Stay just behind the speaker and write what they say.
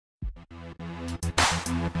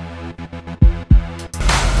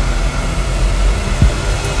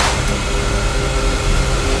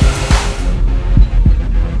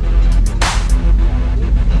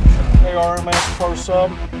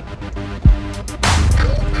sub.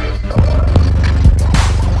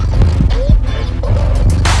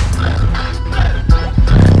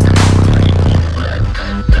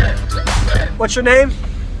 What's your name?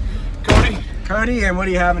 Cody. Cody, and what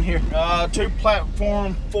do you have in here? 2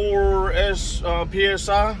 platform 4S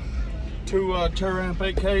PSI, 2 Taramp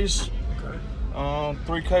 8Ks, okay.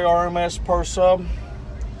 3K RMS per sub.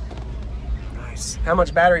 Nice. How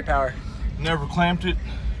much battery power? Never clamped it,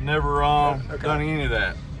 never okay. done any of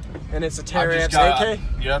that. And it's a Taramp 8K?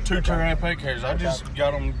 Yeah, 2 okay. Taramp 8Ks. I just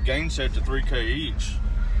got them gain set to 3K each.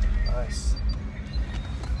 Nice.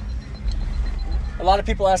 A lot of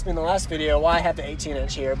people asked me in the last video why I have the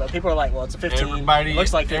 18-inch here, but people are like, well, it's a 15. Everybody, it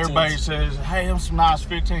looks like 15s. Everybody says, hey, them some nice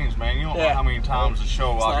 15s, man. You don't know how many times the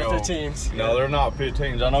show I go. 15s. No, they're not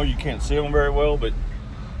 15s. I know you can't see them very well, but,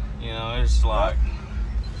 you know, it's like.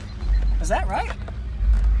 Is that right?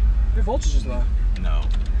 Your voltage is low. No.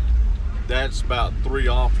 That's about 3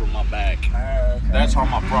 off from my back. Oh, okay. That's on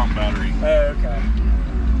my front battery. Oh, okay.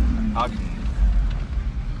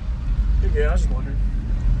 You're good, I was just wondering.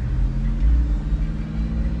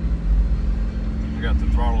 I got the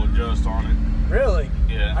throttle adjust on it. Really?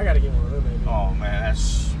 Yeah. I gotta get one of them maybe. Oh man,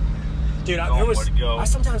 that's. Dude, I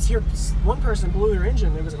sometimes hear one person blew their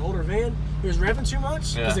engine. It was an older van. He was revving too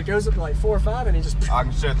much because it goes up to like 4 or 5, and he just. I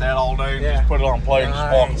can set that all day and just put it on play and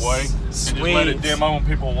just walk away. Sweet. And just let it demo and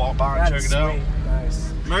people walk by and check it out.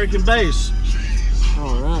 Nice. American bass.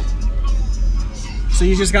 All right. So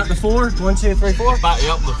you just got the 4? 1, 2, 3, 4?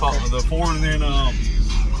 Yep, the 4, and then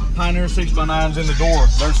Pioneer 6x9s in the door.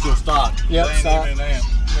 They're still stock. Yep, stock. And then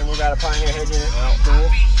we got a Pioneer head unit. Yep. Cool.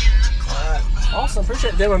 All right. Awesome.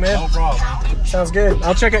 Appreciate the demo, man. No problem, man. Sounds good.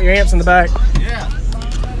 I'll check out your amps in the back. Yeah.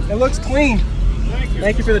 It looks clean. Thank you.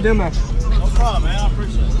 Thank you for the demo. No problem, man. I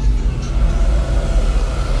appreciate it.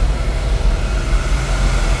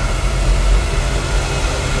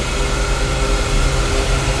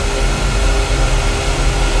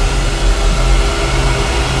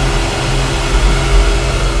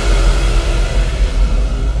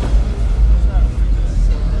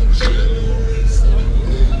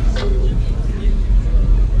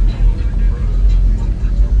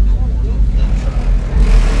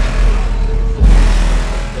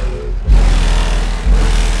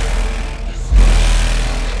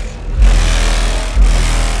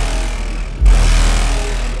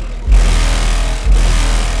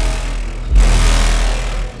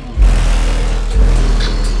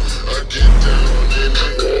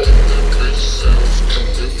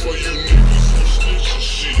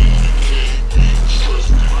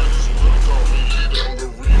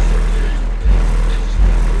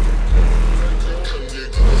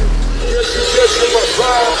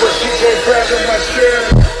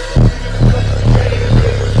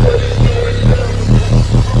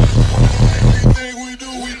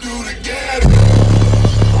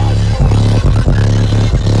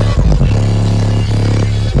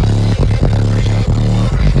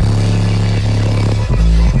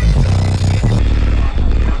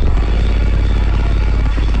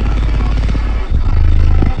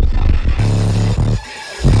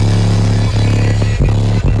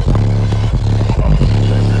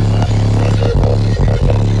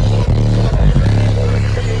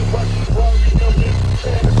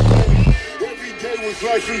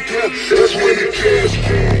 That's when the cash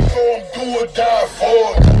came. So I'm do or die for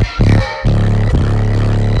it.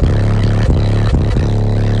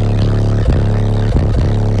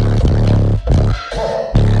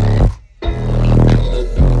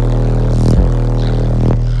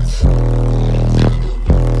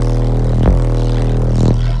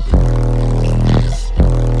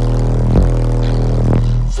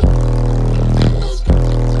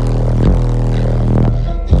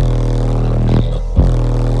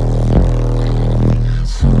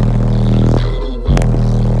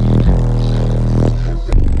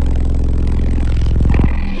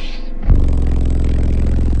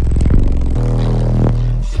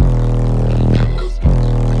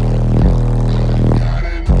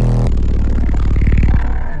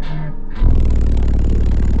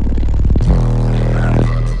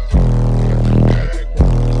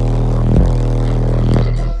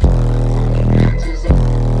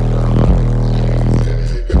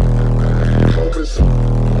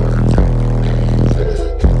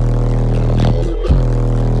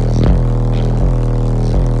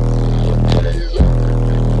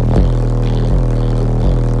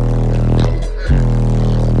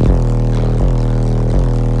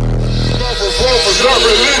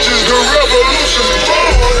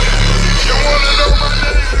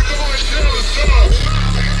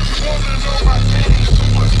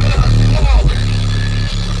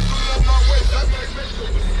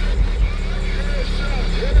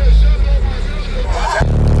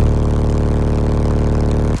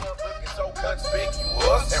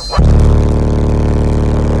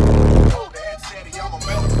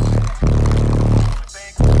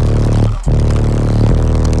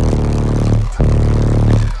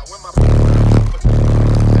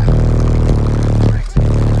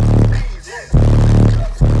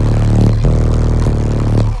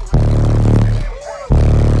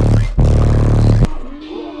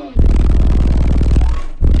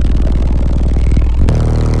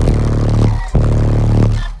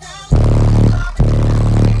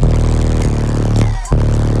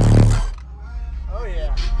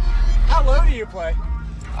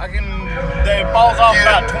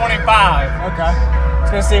 25. Okay.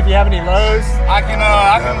 Just gonna see if you have any lows. I can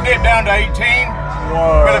get down to 18.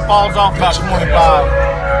 Whoa. But it falls off about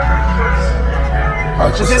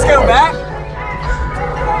 25. Does this go back?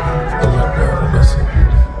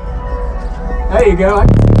 There you go.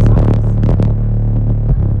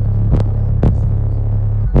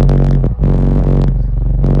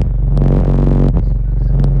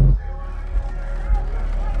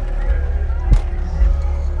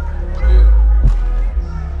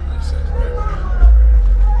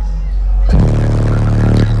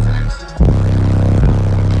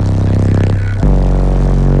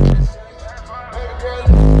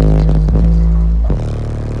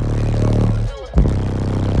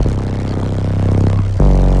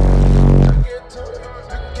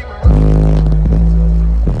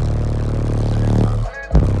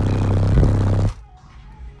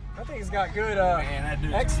 Got good man, that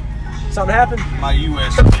dude. X. Something happened? My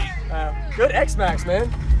USB. Good X-Max,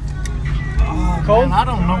 man. Cold? Man, I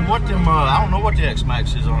don't know what them. I don't know what the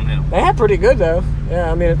X-Max is on them. They have pretty good though.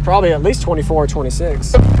 Yeah, I mean it's probably at least 24 or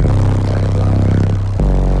 26.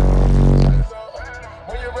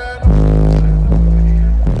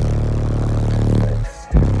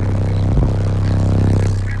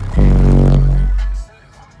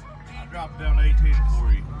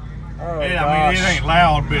 It ain't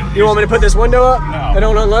loud, but you want me to put this window up? No. They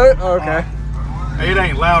don't unload? Oh, okay. It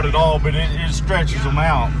ain't loud at all, but it stretches them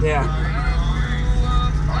out. Yeah.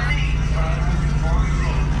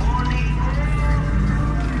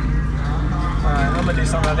 Alright, I'm gonna do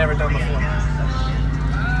something I've never done before.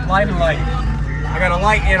 Light and light. I got a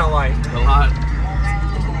light and a light. A light.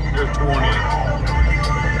 They're 20.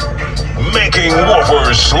 Making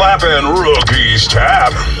woofers slap and rookies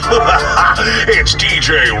tap. It's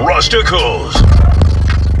DJ Rusticles.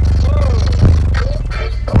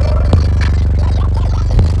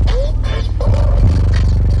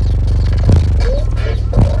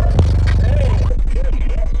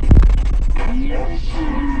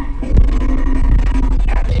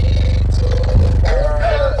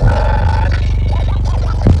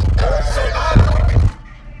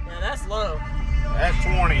 Yeah, that's low. That's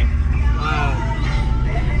 20.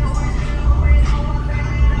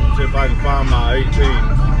 See if I can find my 18.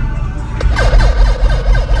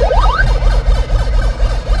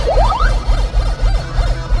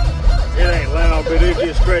 It ain't loud, but it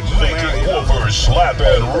just stretches them out. Making woofers slap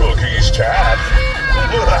and rookies tap.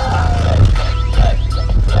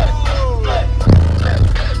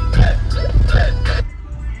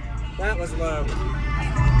 That was low.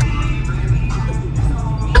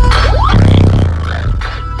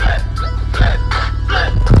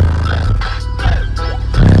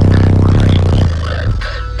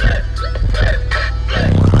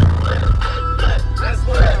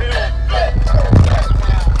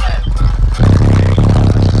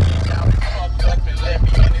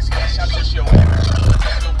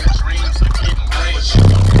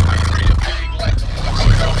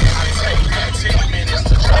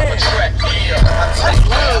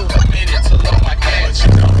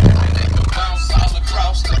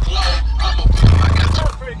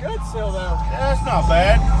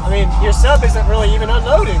 Your sub isn't really even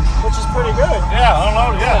unloading, which is pretty good. Yeah,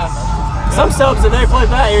 unloaded, yeah. Some subs, if they play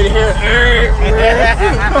back, you'd hear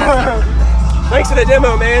Thanks for the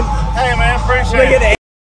demo, man. Hey, man, appreciate it.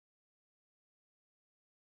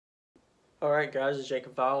 Alright, guys, it's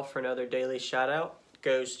JacobViral for another daily shout out.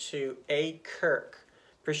 Goes to A. Kirk.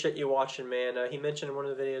 Appreciate you watching, man. He mentioned in one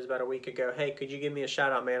of the videos about a week ago, hey, could you give me a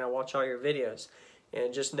shout out, man? I watch all your videos.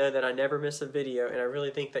 And just know that I never miss a video, and I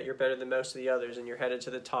really think that you're better than most of the others, and you're headed to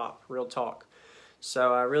the top. Real talk.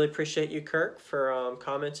 So I really appreciate you, Kirk, for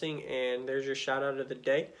commenting, and there's your shout-out of the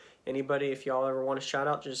day. Anybody, if y'all ever want a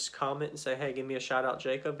shout-out, just comment and say, hey, give me a shout-out,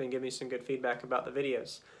 Jacob, and give me some good feedback about the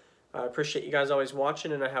videos. I appreciate you guys always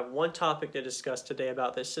watching, and I have one topic to discuss today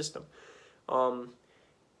about this system.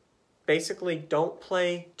 Basically, don't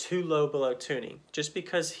play too low below tuning. Just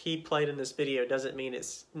because he played in this video doesn't mean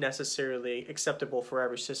it's necessarily acceptable for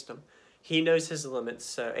every system. He knows his limits,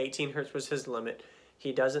 so 18 Hertz was his limit.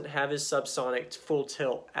 He doesn't have his subsonic full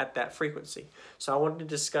tilt at that frequency. So I wanted to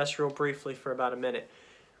discuss real briefly for about a minute.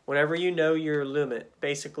 Whenever you know your limit,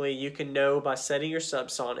 basically you can know by setting your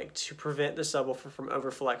subsonic to prevent the subwoofer from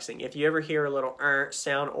overflexing. If you ever hear a little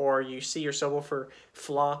sound, or you see your subwoofer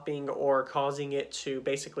flopping or causing it to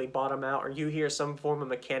basically bottom out, or you hear some form of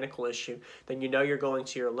mechanical issue, then you know you're going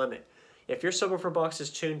to your limit. If your subwoofer box is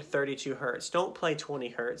tuned to 32 Hertz, don't play 20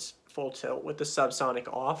 Hertz full tilt with the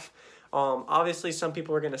subsonic off. Obviously, some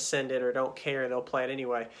people are going to send it or don't care, they'll play it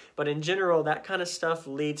anyway. But in general, that kind of stuff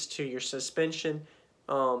leads to your suspension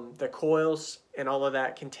the coils and all of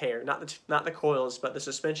that can tear. Not the coils, but the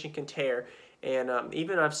suspension can tear. And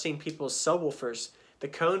even I've seen people's subwoofers, the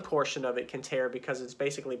cone portion of it can tear because it's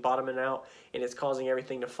basically bottoming out and it's causing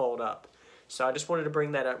everything to fold up. So I just wanted to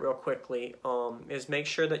bring that up real quickly, is make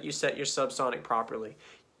sure that you set your subsonic properly.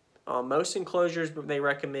 Most enclosures, they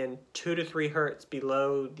recommend 2 to 3 hertz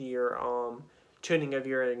below your tuning of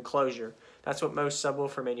your enclosure. That's what most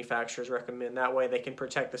subwoofer manufacturers recommend. That way they can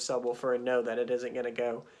protect the subwoofer and know that it isn't going to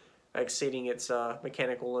go exceeding its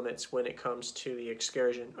mechanical limits when it comes to the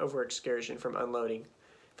over excursion from unloading,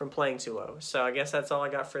 from playing too low. So I guess that's all I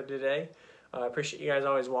got for today. I appreciate you guys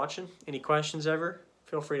always watching. Any questions ever,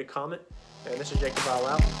 feel free to comment. And this is JacobViral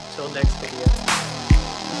out. Until next video.